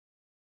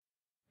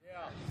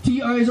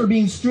TIs are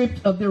being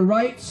stripped of their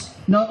rights,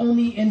 not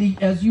only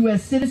as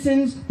U.S.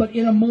 citizens, but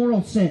in a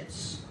moral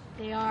sense.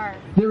 They are.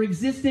 Their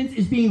existence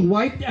is being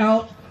wiped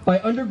out by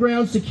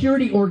underground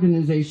security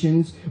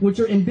organizations, which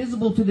are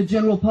invisible to the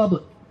general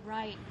public.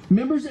 Right.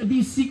 Members of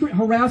these secret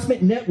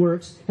harassment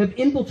networks have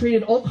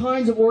infiltrated all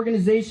kinds of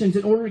organizations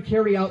in order to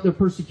carry out their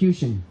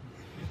persecution.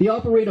 They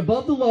operate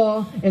above the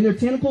law, and their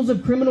tentacles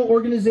of criminal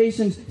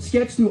organizations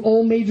sketch through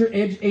all major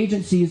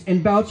agencies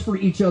and vouch for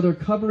each other,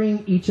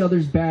 covering each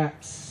other's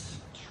backs.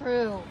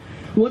 True.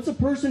 Once a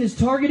person is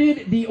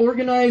targeted,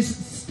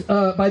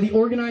 by the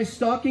Organized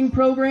Stalking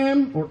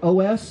Program, or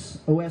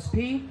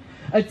OSP,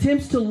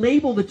 attempts to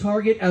label the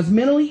target as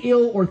mentally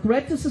ill or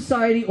threat to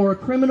society or a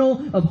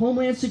criminal of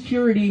Homeland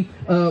Security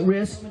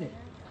risk,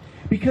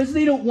 because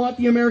they don't want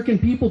the American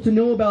people to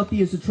know about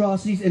these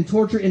atrocities and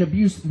torture and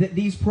abuse that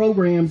these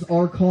programs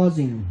are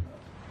causing.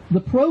 The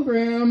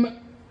program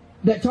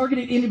that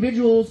targeted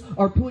individuals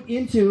are put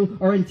into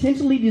are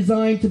intentionally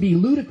designed to be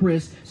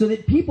ludicrous so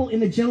that people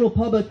in the general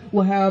public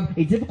will have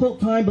a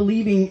difficult time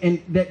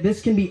believing that this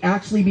can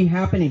actually be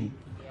happening.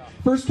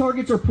 First,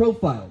 targets are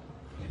profiled.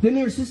 Then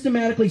they are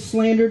systematically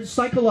slandered,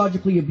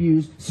 psychologically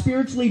abused,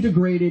 spiritually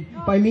degraded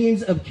by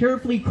means of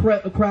carefully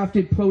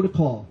crafted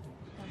protocol.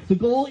 The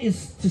goal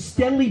is to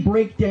steadily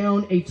break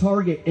down a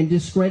target and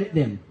discredit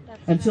them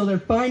until their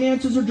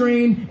finances are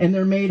drained and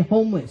they're made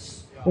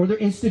homeless, or they're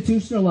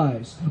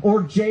institutionalized,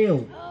 or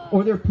jailed,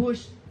 or they're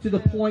pushed to the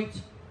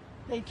point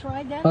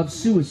of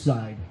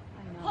suicide.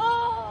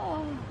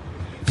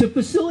 To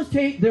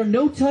facilitate their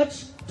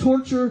no-touch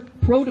torture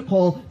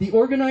protocol, the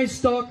organized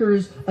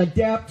stalkers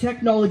adapt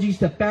technologies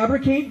to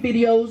fabricate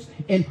videos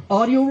and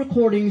audio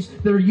recordings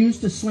that are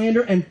used to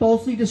slander and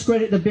falsely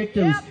discredit the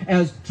victims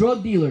as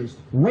drug dealers,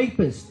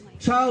 rapists,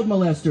 child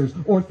molesters,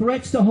 or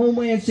threats to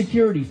Homeland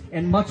Security,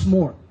 and much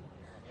more.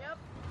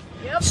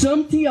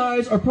 Some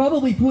TIs are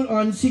probably put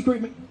on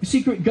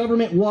secret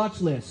government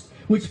watch lists,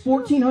 which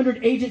 1,400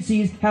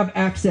 agencies have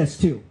access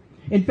to.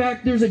 In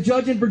fact, there's a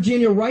judge in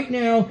Virginia right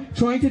now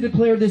trying to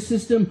declare this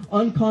system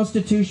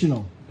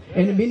unconstitutional.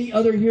 And many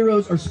other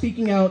heroes are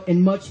speaking out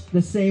in much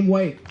the same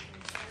way.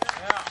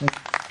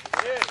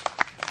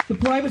 The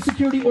private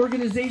security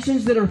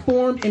organizations that are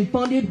formed and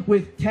funded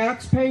with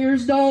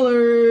taxpayers'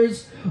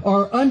 dollars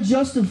are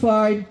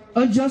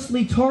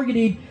unjustly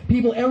targeting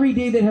people every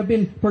day that have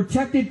been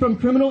protected from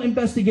criminal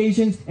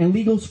investigations and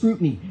legal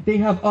scrutiny. They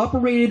have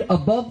operated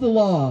above the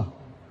law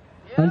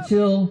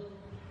until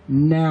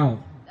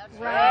now. That's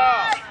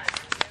right.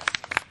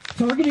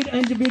 Targeted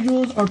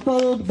individuals are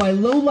followed by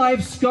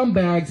low-life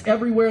scumbags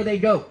everywhere they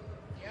go.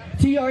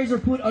 TIs are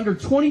put under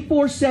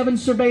 24/7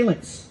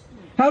 surveillance.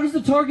 How does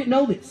the target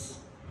know this?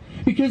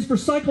 Because for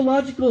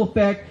psychological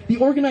effect, the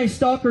organized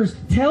stalkers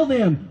tell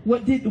them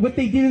what they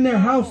did in their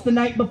House the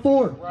night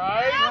before,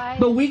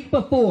 the week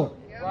before,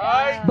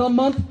 the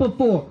month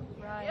before,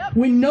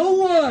 when no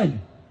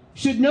one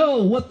should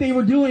know what they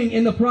were doing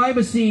in the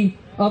privacy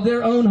of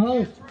their own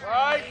home.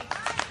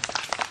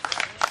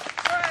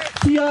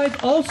 TIs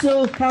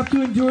also have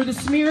to endure the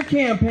smear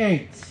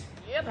campaigns,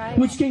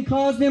 which can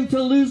cause them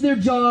to lose their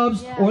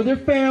jobs or their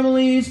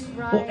families,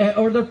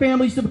 or their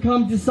families to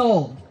become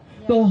dissolved.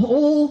 The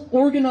whole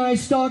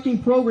organized stalking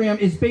program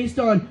is based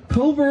on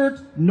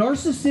covert,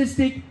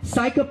 narcissistic,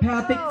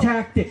 psychopathic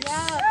tactics.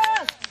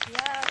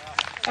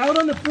 Out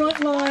on the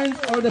front lines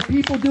are the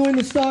people doing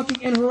the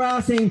stalking and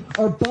harassing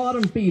are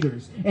bottom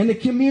feeders and the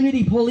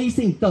community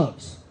policing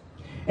thugs.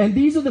 And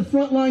these are the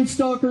frontline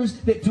stalkers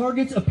that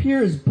targets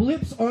appear as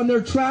blips on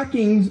their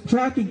tracking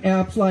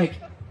apps like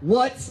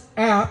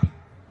WhatsApp.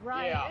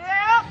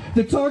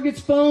 The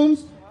target's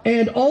phones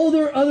and all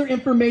their other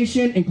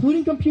information,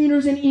 including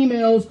computers and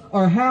emails,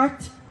 are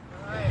hacked.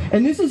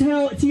 And this is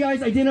how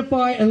TIs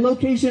identify and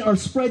location are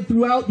spread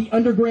throughout the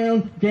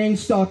underground gang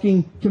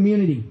stalking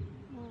community.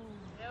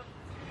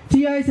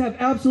 TIs have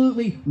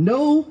absolutely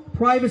no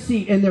privacy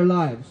in their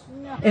lives.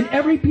 And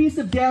every piece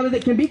of data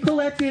that can be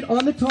collected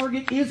on the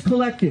target is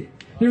collected.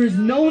 There is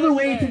no other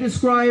way to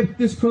describe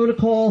this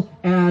protocol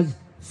as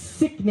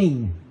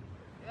sickening.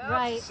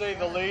 Right. To say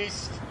the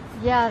least.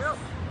 Yes.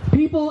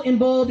 People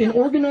involved in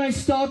organized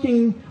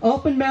stalking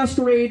often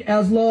masquerade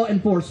as law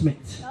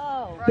enforcement.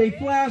 They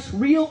flash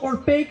real or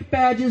fake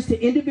badges to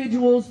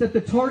individuals that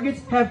the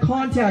targets have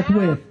contact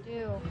with.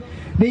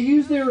 They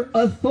use their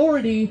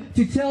authority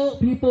to tell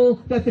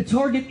people that the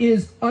target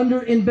is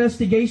under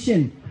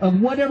investigation of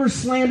whatever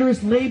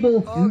slanderous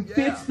label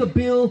fits the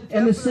bill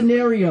and the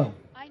scenario.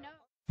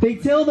 They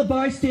tell the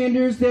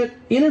bystanders that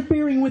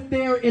interfering with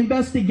their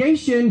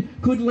investigation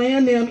could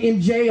land them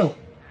in jail.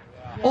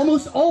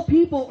 Almost all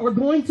people are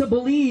going to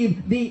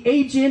believe the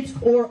agent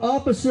or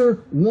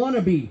officer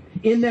wannabe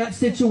in that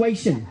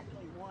situation.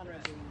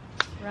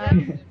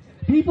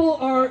 People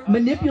are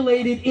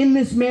manipulated in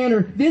this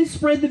manner, then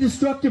spread the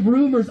destructive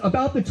rumors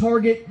about the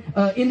target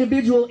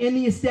individual in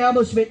the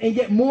establishment and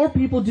get more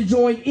people to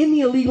join in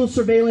the illegal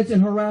surveillance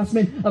and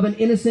harassment of an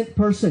innocent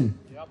person.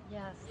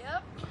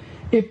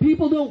 If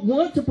people don't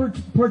want to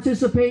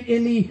participate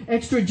in the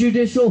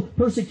extrajudicial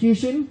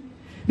persecution,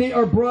 they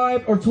are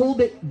bribed or told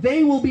that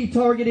they will be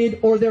targeted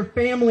or their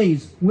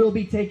families will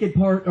be taken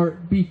part or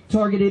be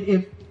targeted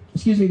if,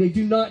 they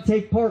do not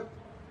take part.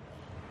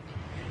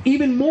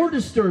 Even more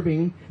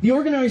disturbing, the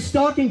organized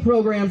stalking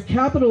programs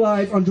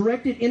capitalize on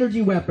directed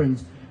energy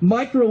weapons,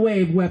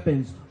 microwave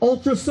weapons,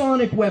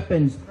 ultrasonic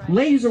weapons,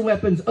 laser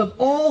weapons of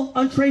all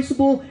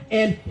untraceable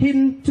and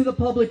hidden to the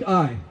public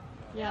eye.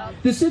 Yeah.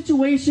 The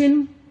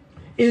situation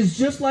is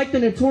just like the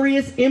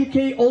notorious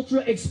MK Ultra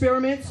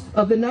experiments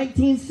of the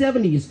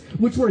 1970s,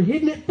 which were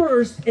hidden at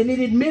first and then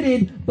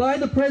admitted by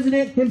the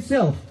president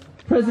himself,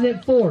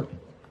 President Ford.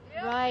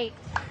 Right.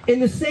 In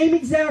the same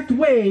exact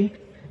way,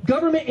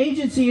 government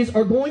agencies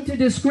are going to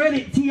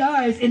discredit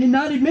TIs and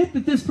not admit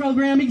that this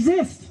program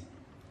exists.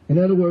 In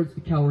other words,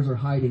 the cowards are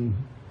hiding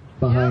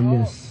behind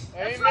this.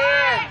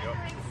 Amen.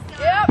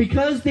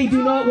 Because they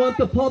do not want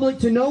the public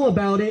to know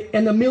about it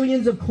and the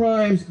millions of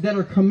crimes that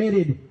are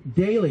committed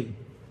daily.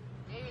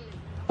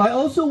 I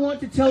also want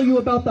to tell you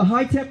about the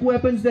high-tech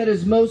weapons that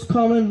is most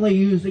commonly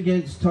used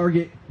against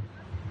target.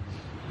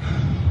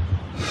 Hang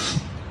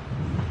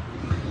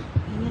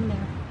in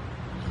there.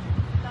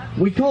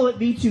 We call it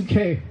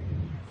V2K.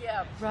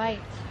 Right.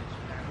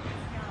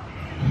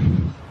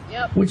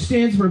 Which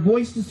stands for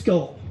voice to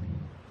skull.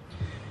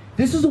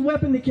 This is a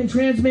weapon that can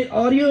transmit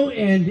audio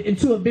and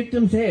into a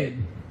victim's head.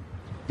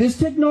 This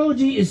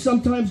technology is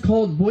sometimes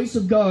called voice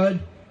of God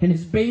and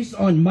is based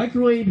on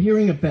microwave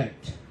hearing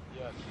effect.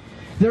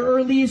 There are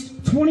at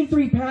least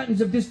 23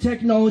 patents of this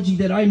technology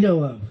that I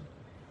know of,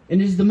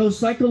 and is the most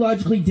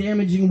psychologically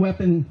damaging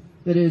weapon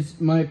that is,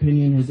 in my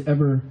opinion, has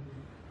ever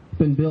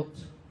been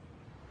built.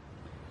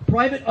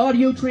 Private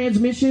audio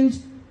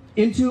transmissions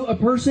into a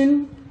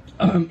person's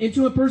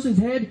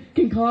head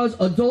can cause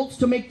adults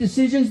to make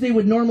decisions they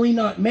would normally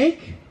not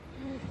make.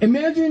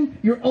 Imagine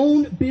your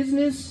own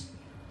business.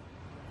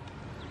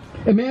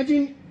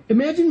 Imagine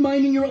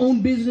minding your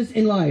own business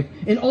in life,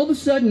 and all of a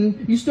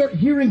sudden you start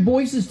hearing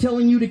voices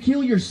telling you to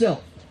kill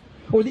yourself,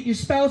 or that your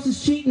spouse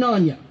is cheating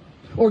on you,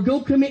 or go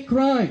commit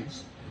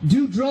crimes,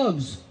 do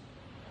drugs,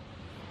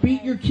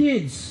 beat your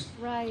kids,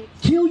 Right.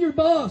 kill your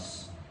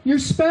boss, your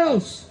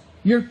spouse,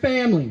 your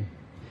family.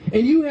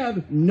 And you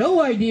have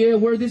no idea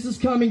where this is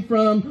coming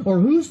from or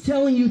who's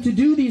telling you to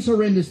do these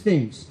horrendous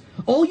things.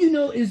 All you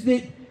know is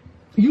that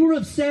you're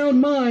of sound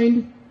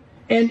mind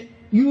and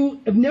you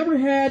have never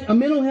had a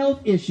mental health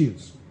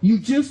issues. You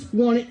just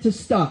want it to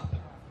stop.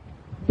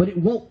 But it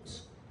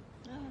won't.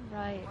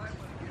 Right.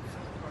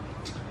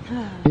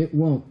 It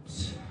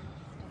won't.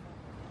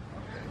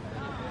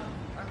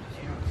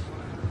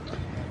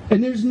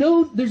 And there's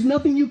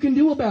nothing you can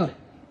do about it.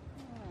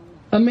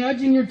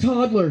 Imagine your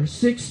toddler,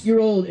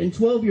 6-year-old and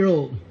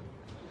 12-year-old,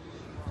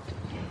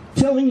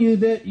 telling you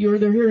that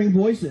they're hearing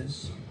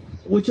voices,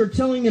 which are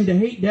telling them to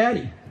hate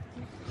daddy,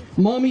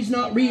 mommy's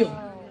not real,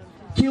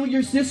 kill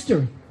your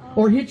sister,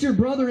 or hit your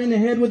brother in the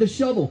head with a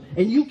shovel,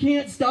 and you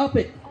can't stop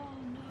it.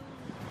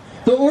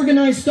 The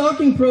organized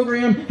stalking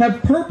program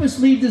have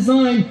purposely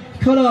designed to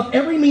cut off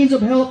every means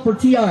of help for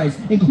TIs,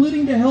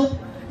 including the help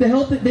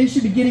that they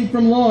should be getting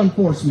from law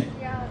enforcement.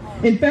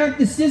 In fact,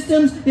 the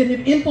systems that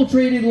have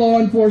infiltrated law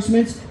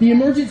enforcement, the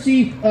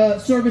emergency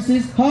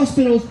services,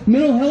 hospitals,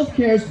 mental health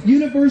cares,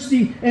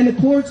 university, and the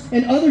courts,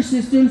 and other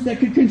systems that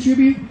could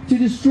contribute to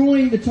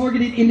destroying the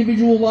targeted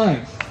individual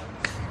lives.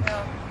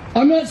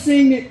 I'm not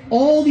saying that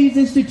all these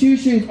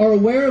institutions are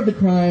aware of the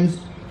crimes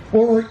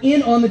or are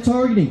in on the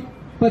targeting,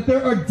 but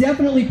there are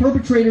definitely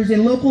perpetrators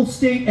in local,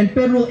 state, and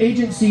federal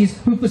agencies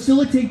who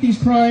facilitate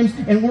these crimes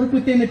and work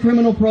within the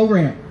criminal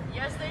program.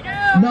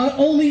 Not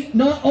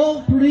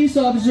all police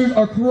officers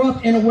are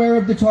corrupt and aware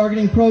of the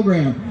targeting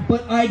program,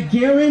 but I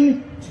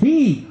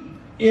guarantee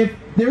if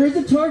there is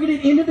a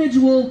targeted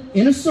individual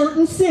in a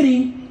certain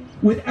city,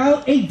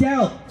 without a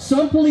doubt,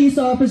 some police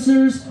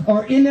officers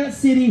are in that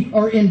city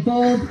are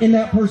involved in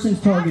that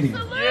person's targeting.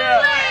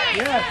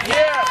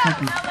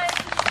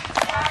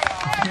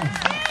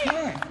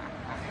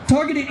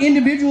 Targeted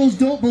individuals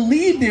don't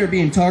believe they're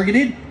being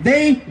targeted.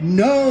 They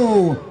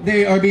know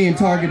they are being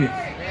targeted.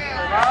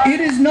 It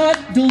is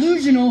not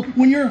delusional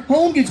when your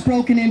home gets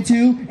broken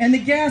into and the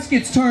gas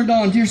gets turned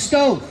on to your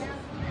stove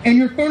and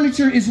your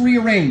furniture is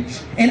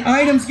rearranged and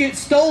items get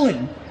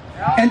stolen.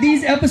 And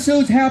these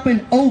episodes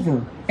happen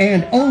over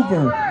and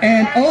over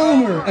and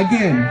over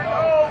again.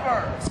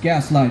 It's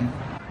gaslighting.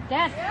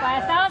 Death by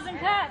 1,000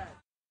 cuts.